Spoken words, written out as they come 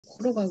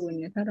걸어가고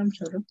있네,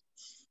 사람처럼.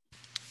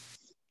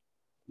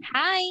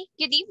 Hi,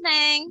 good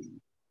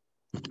evening.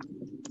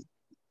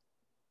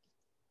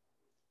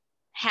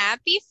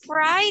 Happy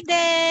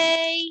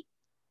Friday.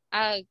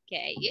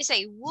 Okay, you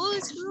say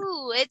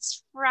woohoo,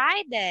 it's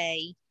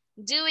Friday.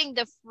 Doing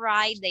the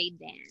Friday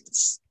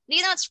dance. Do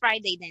you know it's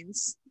Friday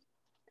dance?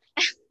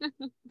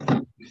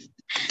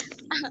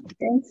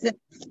 Thanks.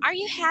 Are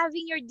you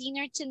having your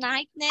dinner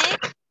tonight,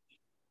 Nick?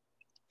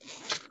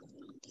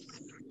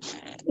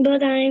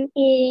 But I'm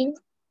eating.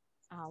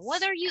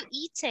 What are you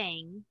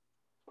eating?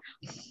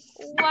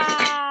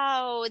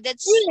 Wow,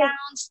 that Fruit.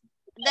 sounds,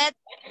 that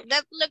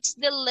looks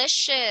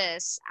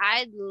delicious.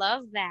 I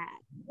love that.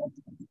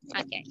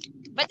 Okay,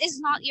 but it's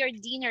not your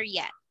dinner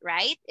yet,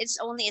 right? It's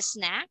only a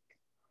snack?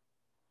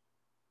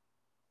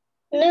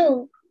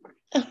 No,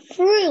 a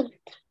fruit.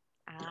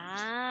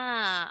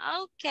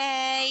 Ah,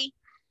 okay.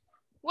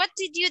 What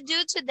did you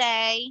do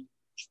today?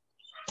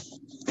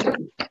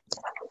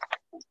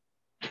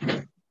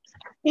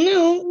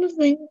 No,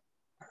 nothing.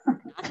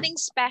 Nothing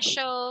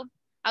special.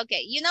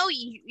 Okay, you know,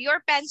 your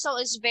pencil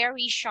is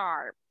very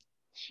sharp.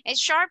 It's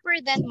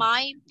sharper than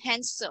my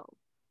pencil.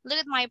 Look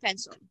at my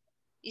pencil.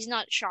 It's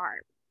not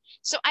sharp.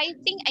 So I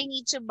think I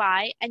need to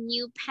buy a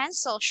new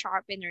pencil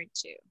sharpener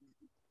too.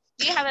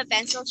 Do you have a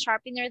pencil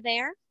sharpener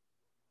there?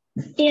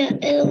 Yeah,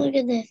 and look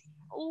at this.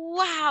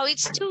 Wow,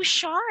 it's too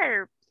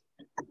sharp,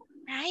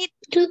 right?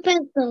 2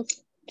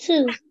 pencils.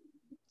 2.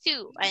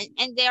 Two,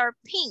 and they are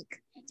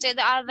pink. So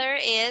the other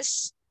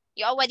is,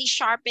 you already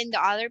sharpened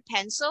the other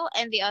pencil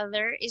and the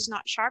other is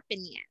not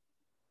sharpened yet,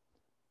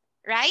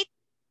 right?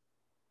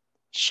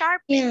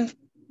 Sharpen. Yeah.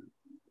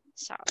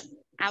 So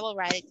I will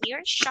write it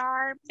here,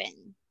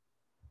 sharpen.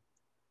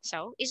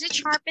 So is it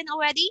sharpened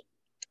already?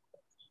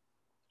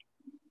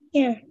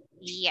 Yeah.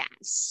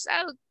 Yes,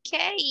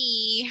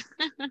 okay.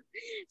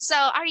 So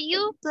are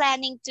you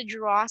planning to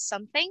draw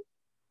something?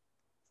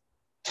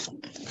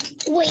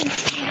 Wait.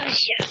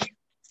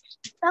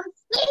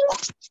 Something?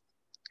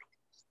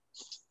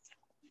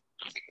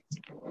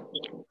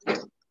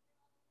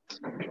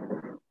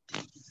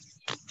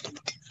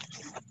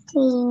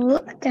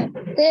 Look at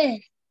this.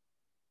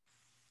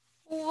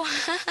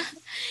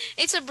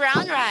 It's a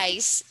brown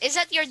rice. Is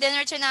that your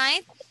dinner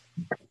tonight?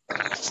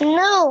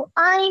 No,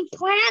 I'm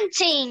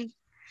planting.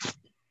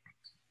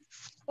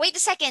 Wait a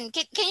second.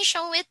 Can you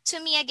show it to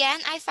me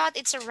again? I thought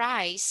it's a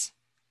rice.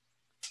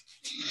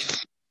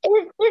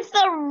 It's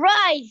a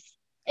rice.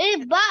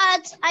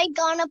 But I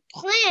gonna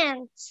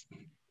plant.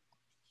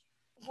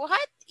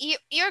 What?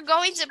 You're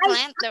going to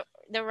plant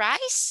the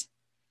rice?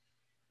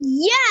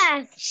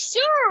 Yes,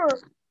 sure.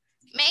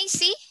 May I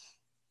see?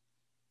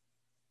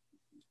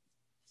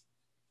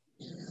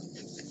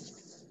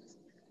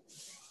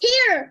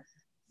 Here.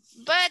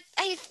 But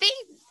I think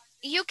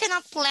you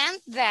cannot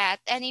plant that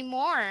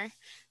anymore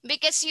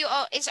because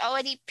it's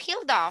already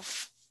peeled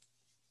off.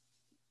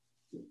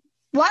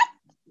 What?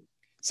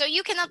 So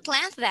you cannot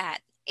plant that.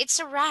 It's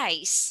a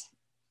rice.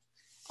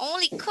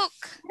 Only cook.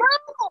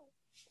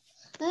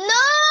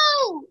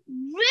 No,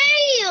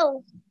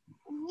 real.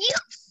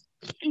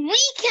 We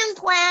can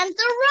plant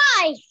the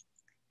rice.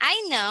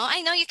 I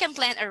know you can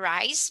plant a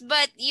rice,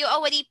 but you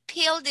already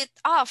peeled it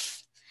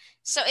off.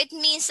 So it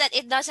means that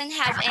it doesn't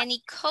have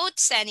any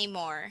coats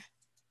anymore.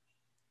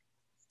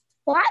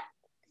 What?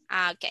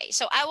 Okay,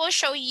 so I will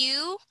show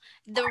you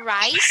the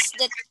rice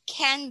that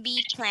can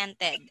be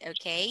planted,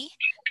 okay?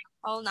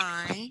 Hold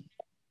on.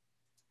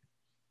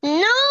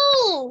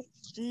 No.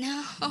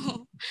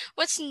 No.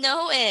 What's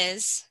no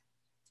is?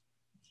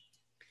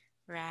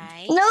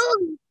 Rice. No,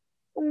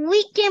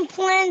 we can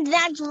plant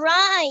that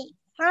rice.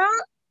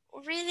 Huh?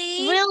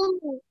 Really? Really?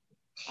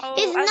 Oh,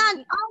 It's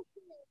not.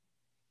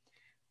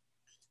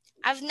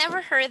 I've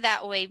never heard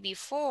that way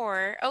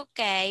before.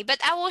 Okay, but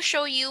I will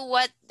show you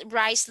what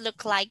rice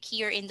look like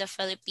here in the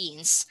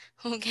Philippines.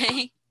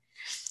 Okay.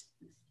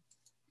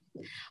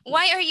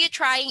 Why are you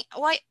trying?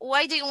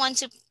 Why do you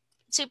want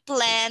to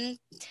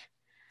plant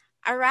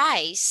a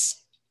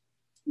rice?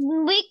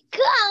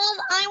 Because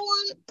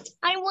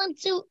I want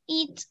to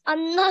eat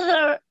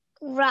another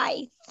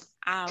rice.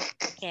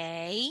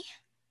 Okay.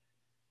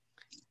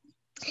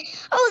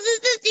 Oh, this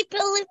is the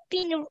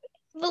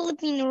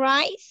Philippine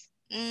rice.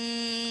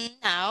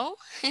 No,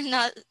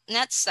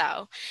 not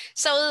so.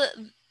 So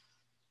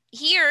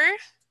here,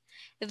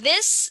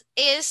 this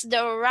is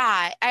the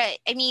rice. I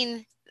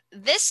mean,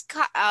 this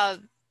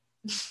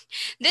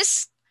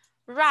this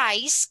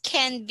rice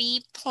can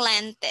be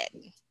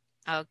planted.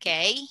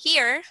 Okay,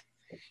 here,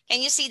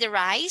 can you see the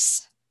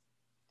rice?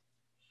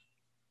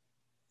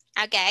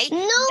 Okay,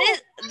 No.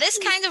 this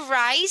kind of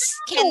rice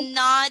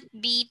cannot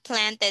be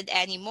planted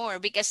anymore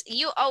because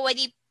you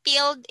already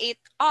peeled it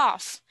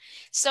off.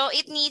 So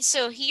it needs,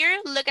 so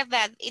here, look at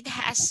that, it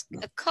has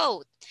a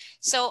coat.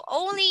 So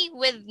only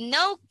with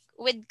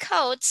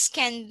coats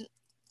can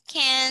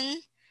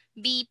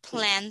be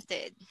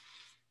planted.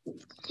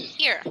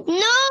 Here.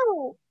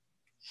 No.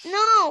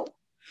 No.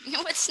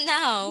 What's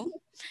now?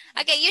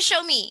 Okay, you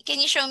show me. Can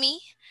you show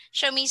me?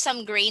 Show me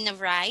some grain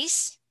of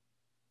rice.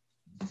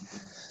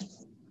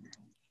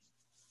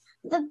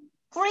 The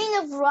grain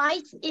of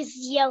rice is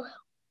yellow.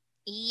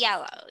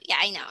 Yellow. Yeah,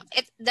 I know.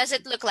 Does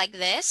it look like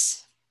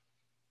this?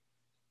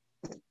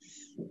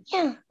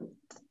 Yeah.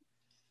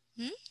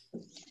 Hmm?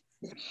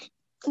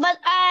 But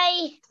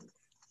I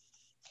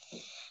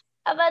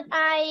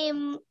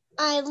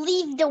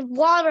leave the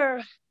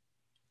water.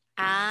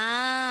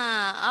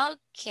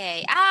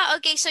 Okay.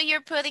 Okay. So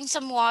you're putting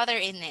some water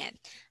in it.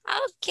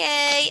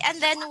 Okay.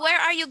 And then where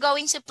are you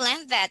going to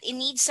plant that? It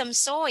needs some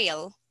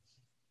soil.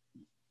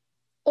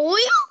 Oil?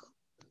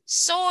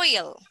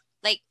 Soil.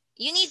 Like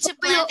you need to Soil.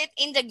 plant it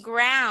in the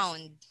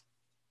ground.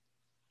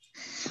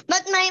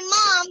 But my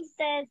mom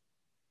says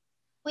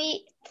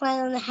we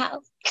plant in the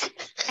house.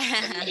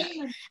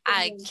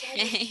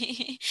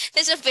 Okay.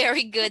 That's a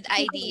very good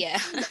idea.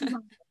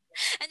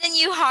 And then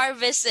you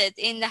harvest it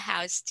in the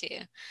house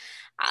too.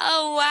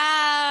 Oh,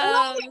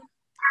 wow.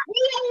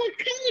 We have a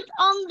coat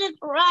on the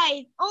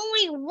rice.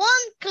 Only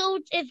one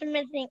coat is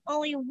missing.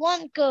 Only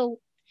one coat.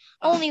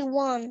 Only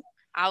one.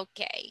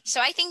 Okay.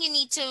 So I think you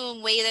need to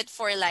wait it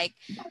for like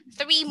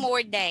 3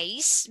 more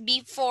days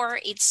before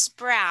it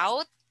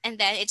sprout and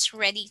then it's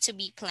ready to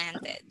be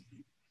planted.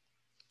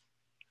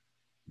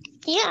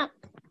 Yeah.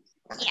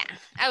 Yeah.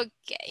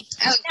 Okay.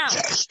 Now,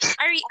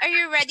 are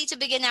you ready to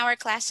begin our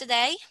class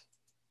today?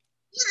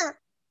 Yeah.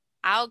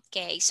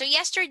 Okay. So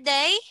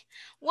yesterday,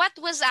 what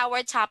was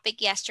our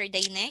topic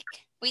yesterday, Nick?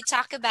 We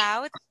talked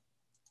about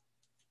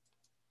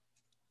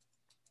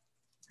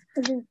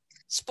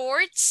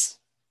sports.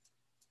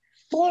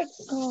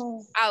 Sports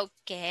car.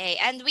 Okay.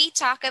 And we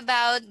talk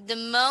about the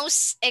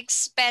most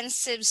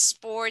expensive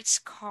sports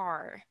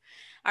car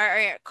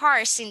or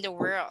cars in the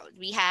world.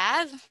 We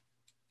have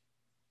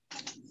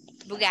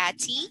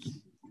Bugatti,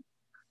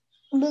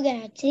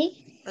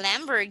 Bugatti.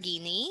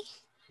 Lamborghini.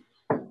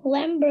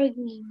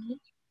 Lamborghini.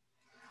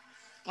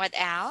 What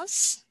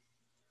else?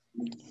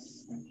 I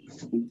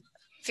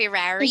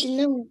Ferrari, don't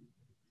know.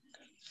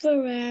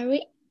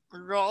 Ferrari.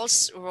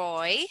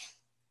 Rolls-Royce.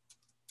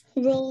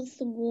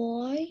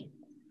 Rolls-Royce.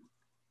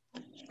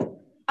 Oh,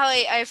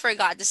 I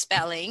forgot the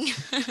spelling.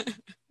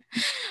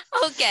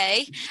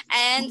 Okay,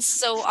 and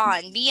so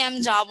on.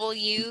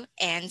 BMW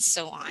and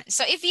so on.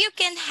 So if you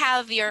can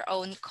have your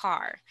own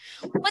car,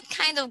 what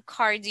kind of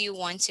car do you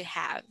want to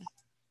have?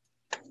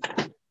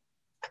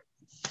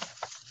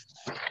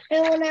 I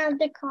want to have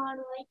the car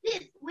like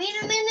this. Wait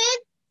a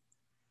minute.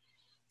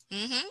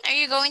 Are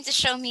you going to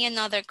show me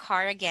another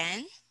car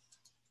again?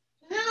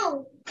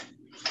 No.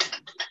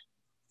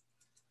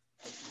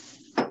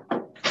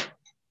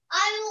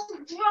 I will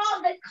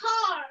draw the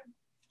car.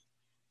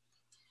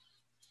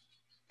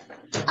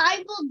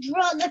 I will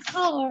draw the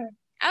car.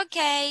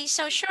 Okay,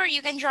 so sure,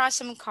 you can draw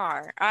some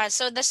car.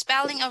 So the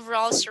spelling of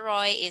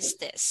Rolls-Royce is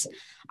this.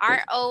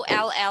 Rolls-Royce.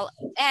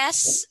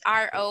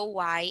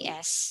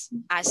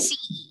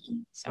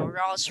 So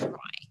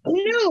Rolls-Royce.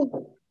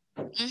 No.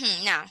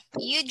 Now,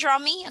 you draw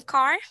me a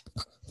car.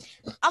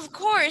 Of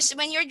course,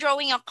 when you're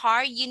drawing a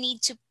car, you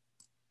need to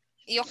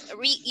you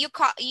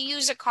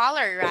use a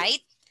color,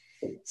 right?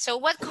 So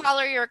what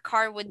color your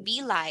car would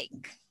be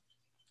like?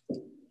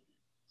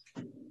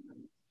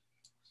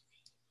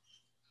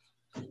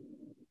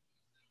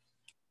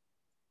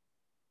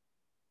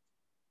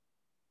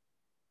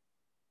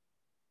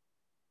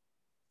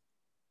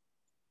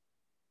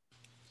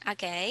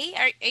 Okay,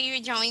 are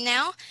you drawing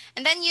now?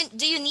 And then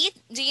do you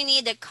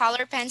need a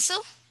color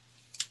pencil?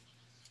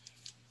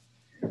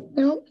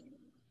 No.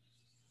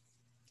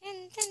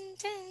 Dun, dun,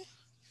 dun.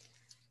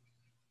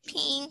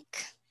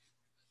 Pink,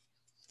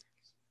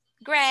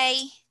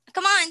 gray.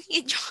 Come on,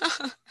 you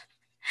draw.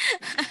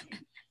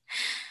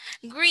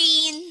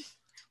 Green,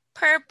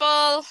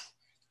 purple,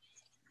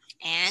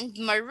 and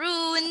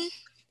maroon.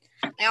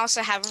 I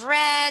also have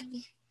red,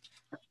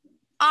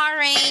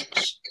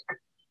 orange,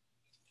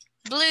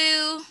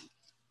 blue.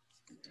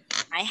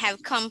 I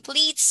have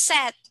complete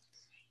set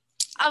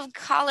of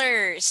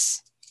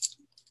colors.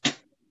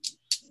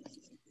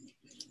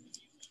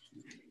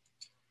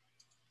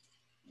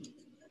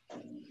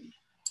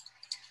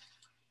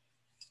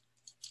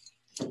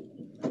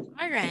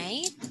 All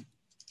right.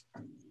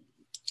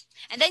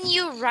 And then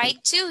you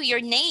write too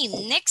your name,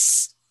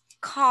 Nick's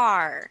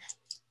car.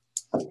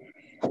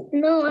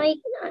 No,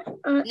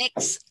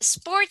 Nick's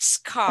sports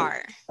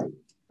car.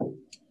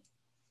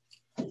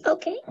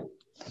 okay.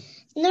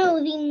 No,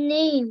 the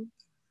name.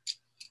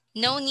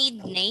 No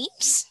need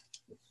names?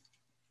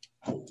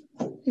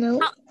 No.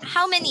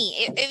 How many?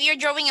 If you're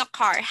drawing a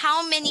car,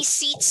 how many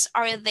seats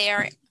are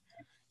there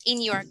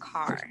in your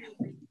car?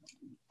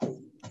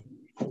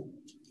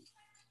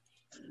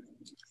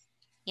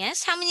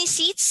 Yes, how many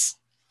seats?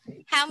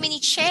 How many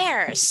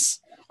chairs?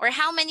 Or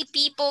how many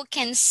people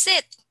can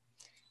sit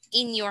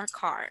in your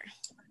car?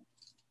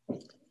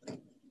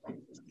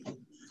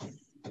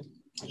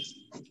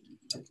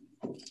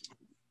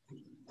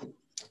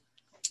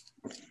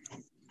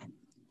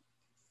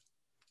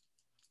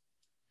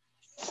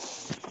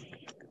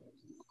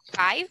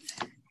 Five?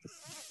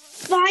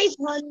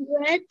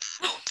 500.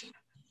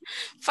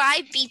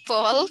 5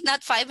 people,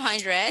 not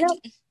 500.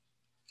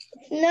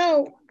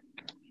 No.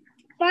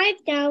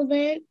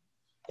 5,000.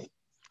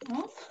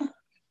 Oh,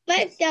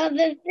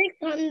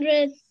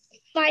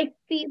 5,605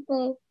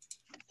 people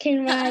can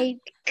Are ride.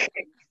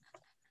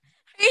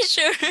 you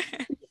sure?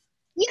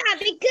 Yeah,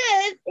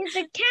 because it's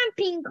a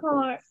camping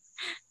car.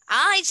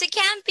 Ah, it's a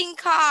camping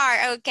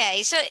car.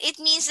 Okay, so it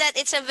means that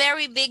it's a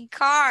very big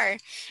car.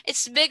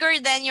 It's bigger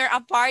than your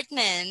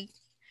apartment,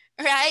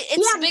 right?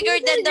 It's Yeah, bigger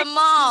bigger than the than,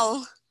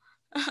 mall.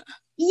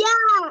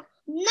 yeah,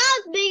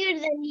 not bigger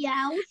than the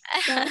house,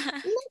 but not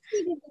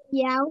bigger than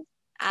the house.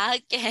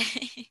 Okay.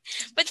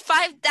 But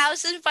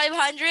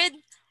 5,500?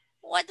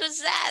 What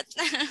was that?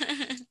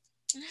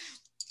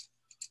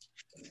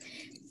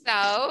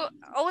 So,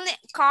 only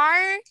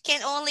car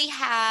can only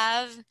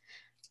have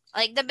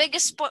like the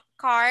biggest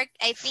car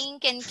I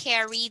think can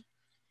carry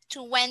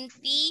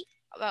 20.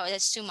 Well,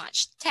 that's too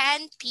much.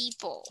 10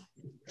 people.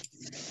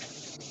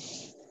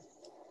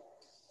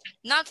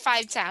 Not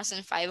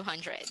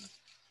 5,500.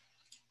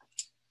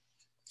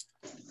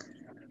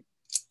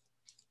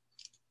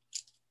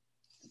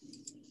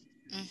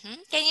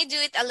 Can you do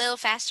it a little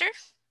faster?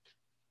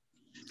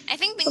 I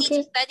think we need to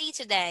Okay, study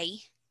today.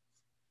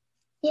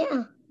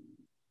 yeah.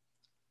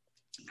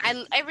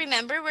 I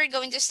remember we're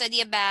going to study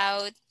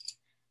about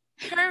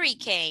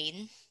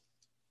hurricane.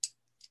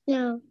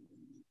 No.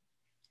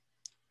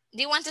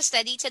 Do you want to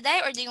study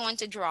today or do you want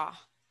to draw?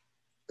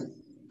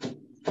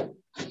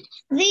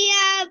 They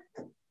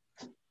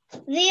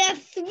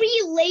have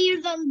 3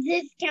 layers on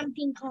this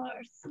camping car.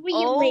 Three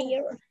Oh,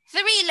 layers.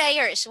 3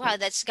 layers. Wow,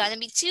 that's gonna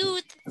be too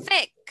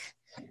thick.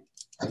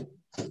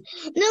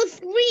 No,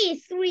 three.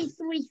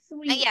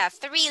 Yeah,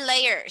 3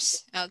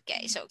 layers.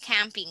 Okay, so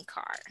camping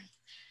car.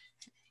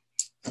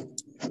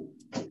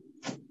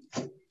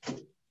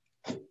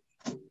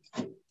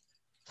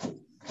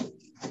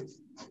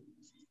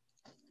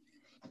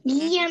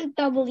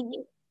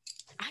 BMW.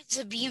 Ah, it's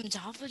a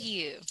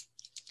BMW.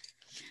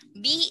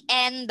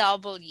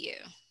 BNW.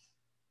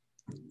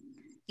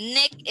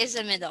 Nick is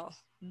the middle.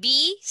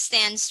 B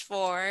stands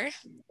for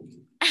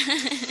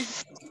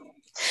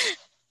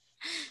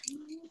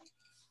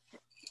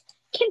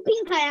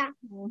Camping car.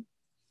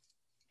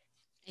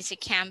 it's a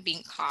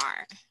camping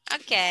car.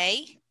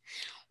 Okay.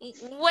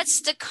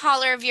 What's the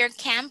color of your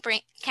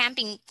camping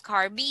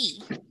car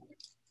B?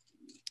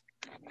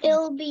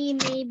 It'll be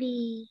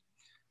maybe.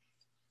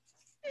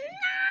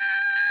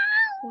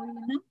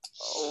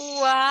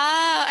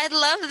 Wow, I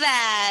love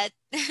that.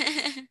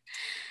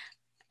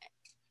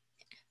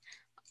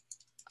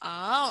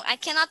 Oh, I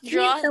cannot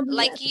draw BMW.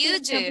 like you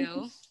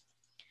do.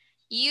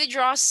 You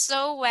draw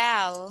so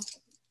well.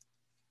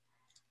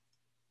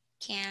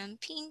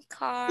 Camping No,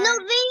 car. they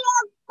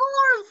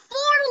have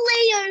four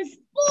layers.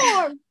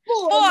 Four.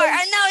 Four. Like,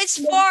 I know it's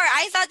four.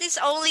 I thought it's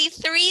only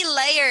 3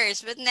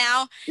 layers, but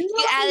now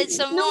you added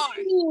some no, more.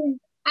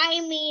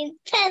 I mean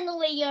 10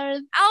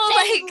 layers. Oh 10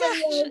 my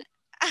layers.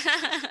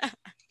 gosh.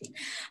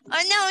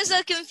 Oh no, I'm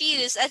so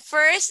confused. At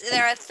first,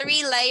 there are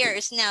 3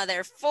 layers. Now there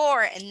are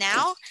 4. And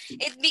now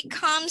it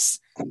becomes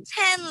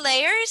 10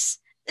 layers.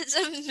 It's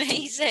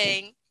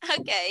amazing.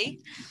 Okay.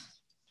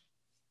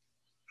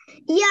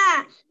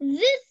 Yeah,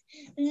 this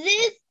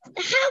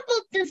half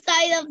of the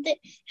side of the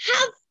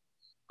half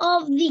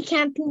of the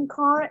camping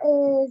car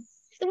is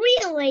 3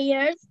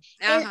 layers,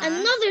 and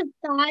another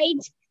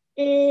side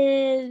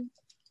is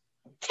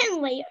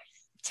 10 layers.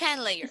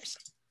 10 layers.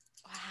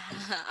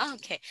 Wow.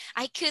 Okay.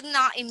 I could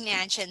not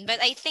imagine,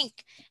 but I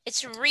think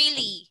it's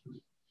really,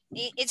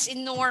 it's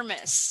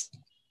enormous.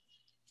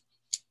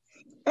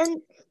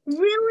 And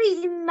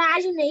really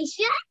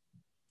imagination?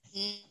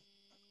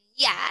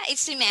 Yeah,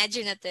 it's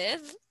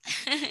imaginative.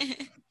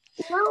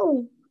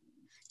 No.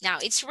 Now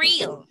it's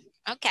real.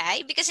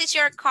 Okay, because it's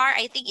your car,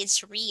 I think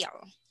it's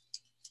real.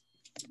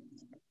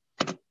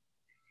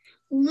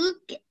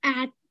 Look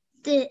at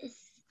this.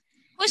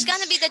 Who's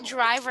gonna be the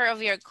driver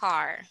of your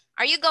car?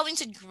 Are you going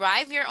to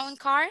drive your own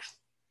car?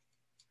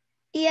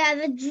 Yeah,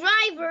 the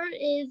driver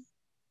is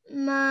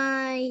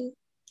my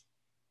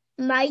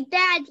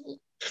daddy.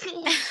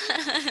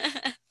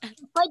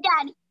 My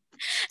daddy.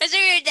 So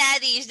your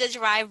daddy is the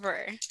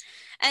driver.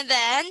 And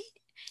then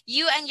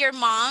you and your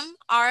mom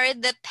are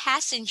the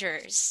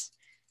passengers,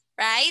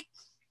 right?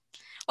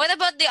 What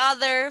about the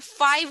other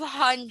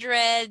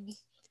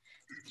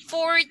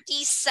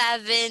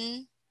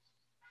 547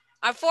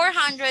 or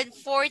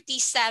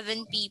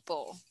 447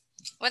 people?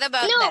 What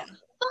about No, them?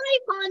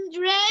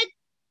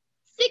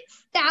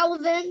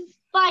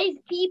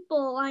 506,005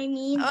 people, I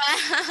mean.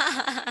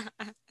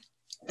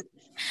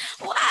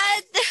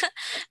 What?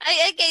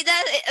 Okay,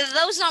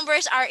 those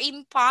numbers are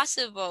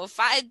impossible.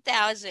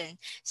 5,000.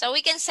 So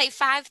we can say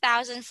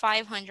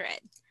 5,500.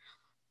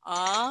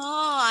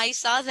 Oh, I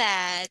saw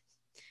that.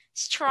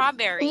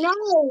 Strawberry.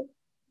 No,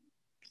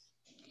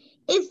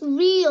 it's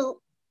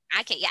real.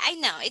 Okay, yeah, I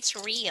know. It's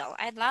real.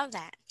 I love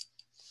that.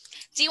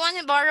 Do you want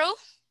to borrow?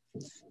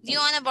 Do you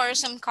want to borrow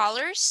some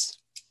colors?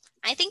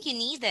 I think you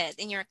need it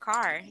in your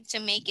car to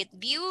make it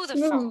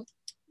beautiful. No.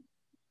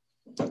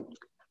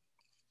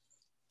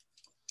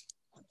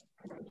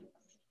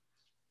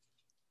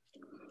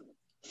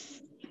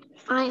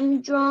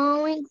 I'm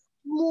drawing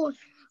more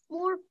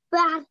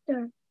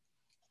faster.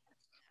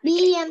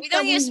 BMW. We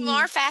don't use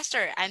more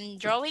faster. I'm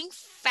drawing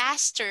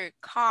faster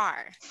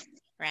car,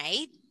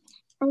 right?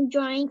 I'm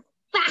drawing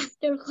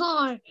faster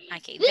car.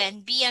 Okay, This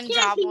then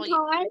camping BMW.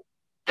 car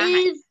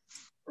is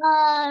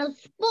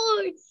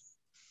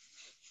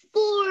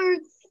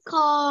sports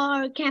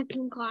car,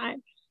 camping car.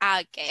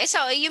 Okay,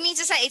 so you mean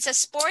to say it's a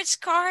sports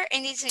car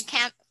and it's a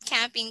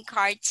camping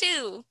car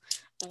too?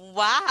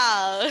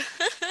 Wow.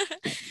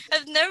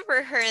 I've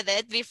never heard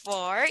it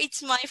before.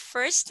 It's my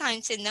first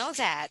time to know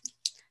that.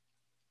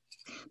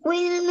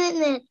 Wait a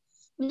minute.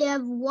 We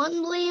have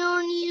 1 layer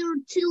on here,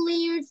 2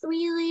 layers,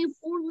 3 layers,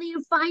 4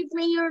 layers, 5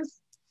 layers.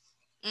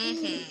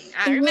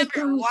 I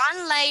remember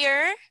 1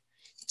 layer,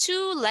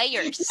 2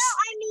 layers. No,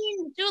 I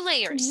mean 2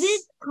 layers.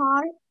 this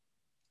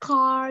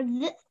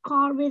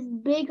car is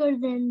bigger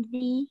than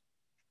the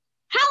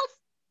houses.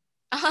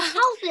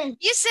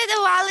 You said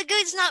a while ago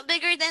it's not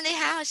bigger than the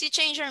house. You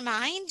changed your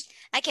mind?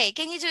 Okay,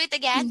 can you do it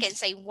again? Can you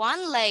say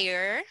 1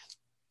 layer?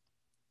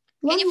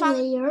 Can you follow?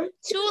 Layer.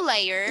 2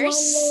 layers. 1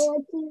 layer,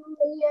 2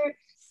 layer.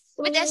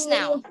 With us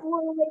now. 4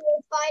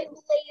 layer, 5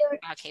 layer.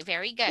 Okay,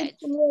 very good.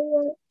 6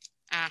 layer.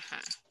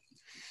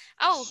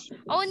 Oh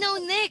no,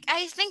 Nick.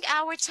 I think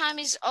our time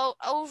is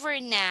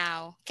over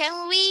now.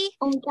 Can we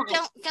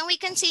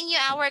continue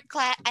our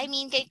class? I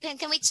mean,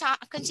 can we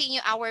continue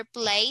our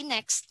play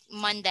next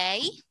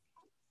Monday?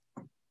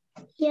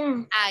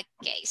 Yeah.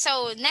 Okay.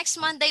 So next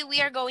Monday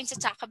we are going to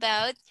talk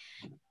about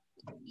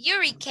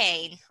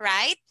hurricane,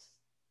 right?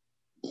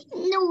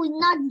 No,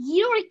 not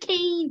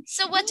hurricane.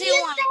 So what do you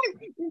want?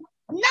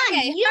 Not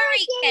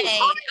hurricane.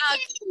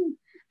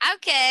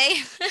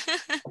 Okay.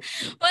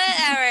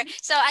 Whatever.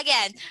 So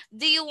again,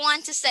 do you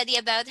want to study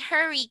about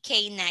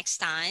hurricane next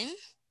time?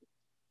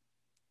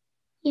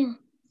 Yeah.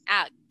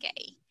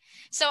 Okay.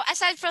 So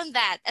aside from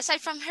that, aside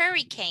from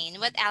hurricane,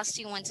 what else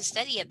do you want to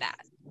study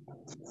about?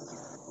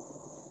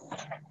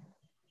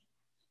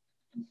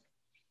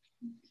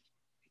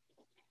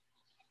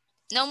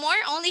 No more?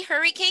 Only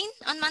hurricane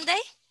on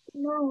Monday?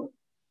 No.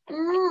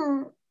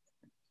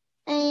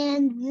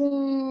 And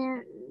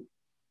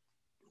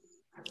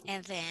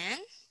then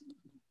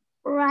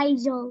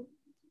Rigel.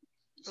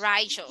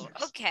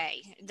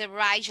 Okay. The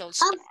Rigel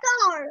star. A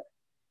star.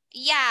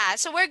 Yeah,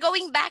 so we're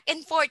going back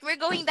and forth. We're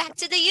going back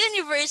to the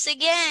universe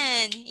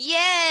again.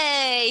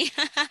 Yay!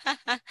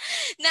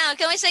 Now,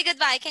 can we say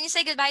goodbye? Can you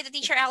say goodbye to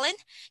Teacher Ellen?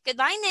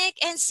 Goodbye, Nick,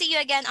 and see you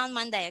again on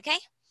Monday, okay?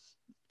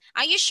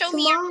 You show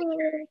me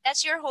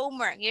that's your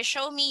homework. You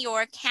show me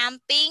your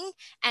camping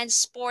and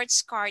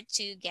sports car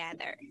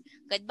together.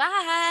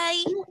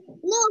 Goodbye.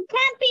 No,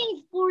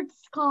 camping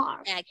sports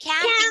car.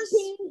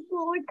 Camping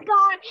sports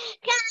car.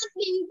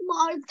 Camping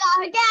sports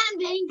car.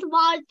 Camping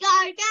sports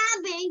car.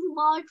 Camping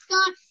sports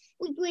car.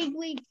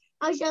 Wait.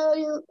 I'll show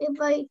you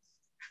if I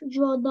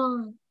draw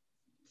done.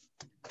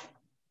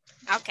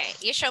 Okay,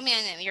 you show me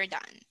and you're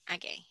done.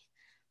 Okay.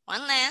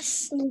 One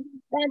last. Wow,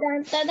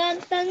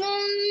 that's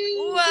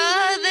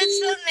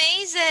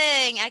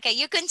amazing. Okay,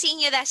 you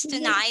continue this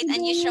tonight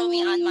and you show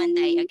me on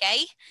Monday,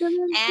 okay?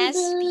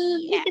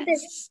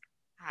 SBS.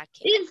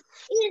 Okay.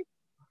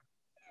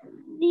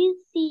 This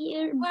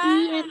here,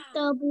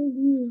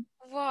 BMW.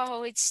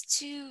 Whoa, it's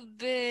too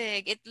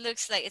big. It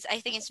looks like I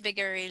think it's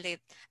bigger really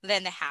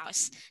than the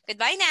house.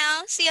 Goodbye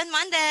now. See you on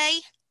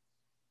Monday.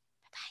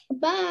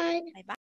 Bye. Bye-bye.